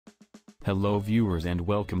Hello viewers and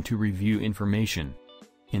welcome to Review Information.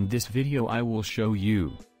 In this video I will show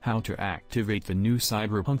you how to activate the new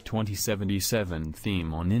Cyberpunk 2077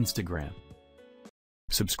 theme on Instagram.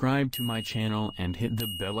 Subscribe to my channel and hit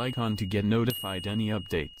the bell icon to get notified any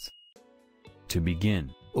updates. To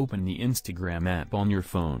begin, open the Instagram app on your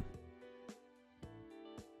phone.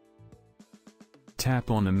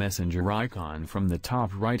 Tap on the messenger icon from the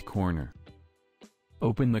top right corner.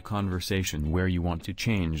 Open the conversation where you want to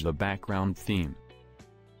change the background theme.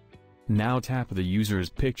 Now tap the user's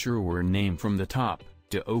picture or name from the top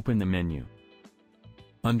to open the menu.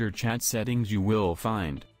 Under chat settings you will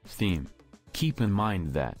find Theme. Keep in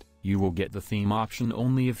mind that you will get the theme option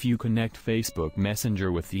only if you connect Facebook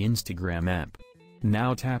Messenger with the Instagram app.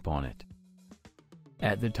 Now tap on it.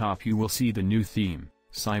 At the top you will see the new theme,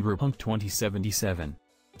 Cyberpunk 2077.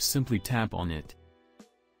 Simply tap on it.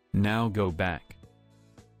 Now go back.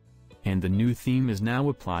 And the new theme is now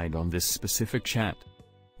applied on this specific chat.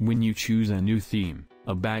 When you choose a new theme,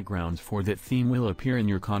 a background for that theme will appear in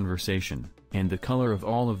your conversation, and the color of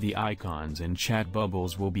all of the icons and chat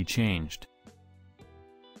bubbles will be changed.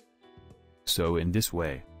 So in this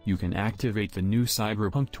way, you can activate the new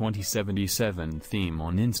Cyberpunk 2077 theme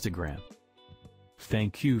on Instagram.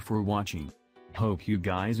 Thank you for watching. Hope you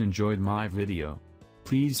guys enjoyed my video.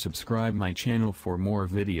 Please subscribe my channel for more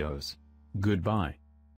videos. Goodbye.